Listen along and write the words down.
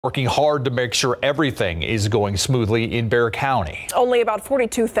Working hard to make sure everything is going smoothly in Bexar County. Only about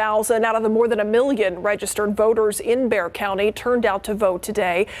 42,000 out of the more than 1 million registered voters in Bexar County turned out to vote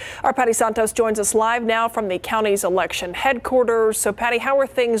today. Our Patty Santos joins us live now from the county's election headquarters. So Patty, how are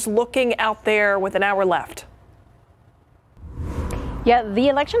things looking out there with an hour left? Yeah, the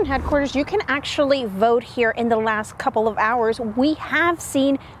election headquarters, you can actually vote here in the last couple of hours. We have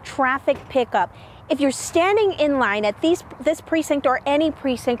seen traffic pick up. If you're standing in line at this precinct or any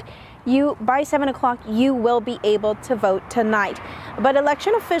precinct, by 7 o'clock, you will be able to vote tonight. But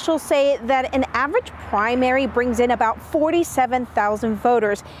election officials say that an average primary brings in about 47,000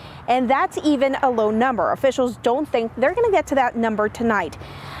 voters, and that's even a low number. Officials don't think they're going to get to that number tonight.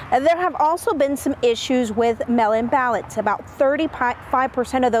 There have also been some issues with mail-in ballots. About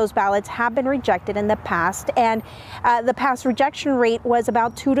 35% of those ballots have been rejected in the past, and the past rejection rate was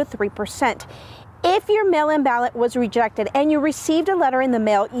about 2 to 3%. If your mail-in ballot was rejected and you received a letter in the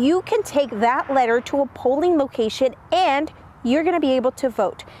mail, you can take that letter to a polling location and you're going to be able to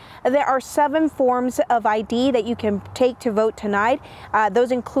vote. There are 7 forms of ID that you can take to vote tonight.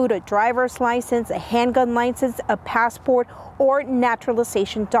 Those include a driver's license, a handgun license, a passport, or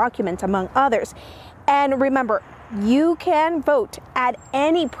naturalization documents, among others. And remember, you can vote at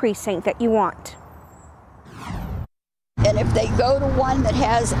any precinct that you want. And if they go to one that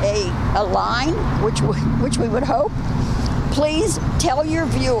has a line, which we would hope, please tell your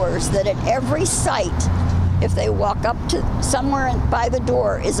viewers that at every site, if they walk up to somewhere by the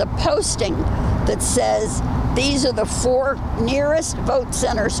door, is a posting that says, these are the 4 nearest vote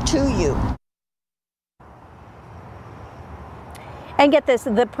centers to you. And get this,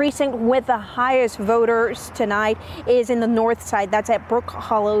 the precinct with the highest voters tonight is in the north side. That's at Brook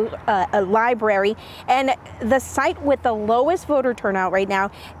Hollow Library. And the site with the lowest voter turnout right now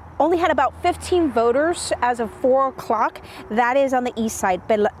only had about 15 voters as of 4 o'clock. That is on the east side,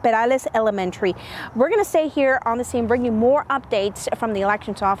 Perales Elementary. We're going to stay here on the scene, bring you more updates from the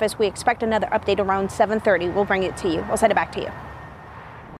elections office. We expect another update around 7:30. We'll bring it to you. We'll send it back to you.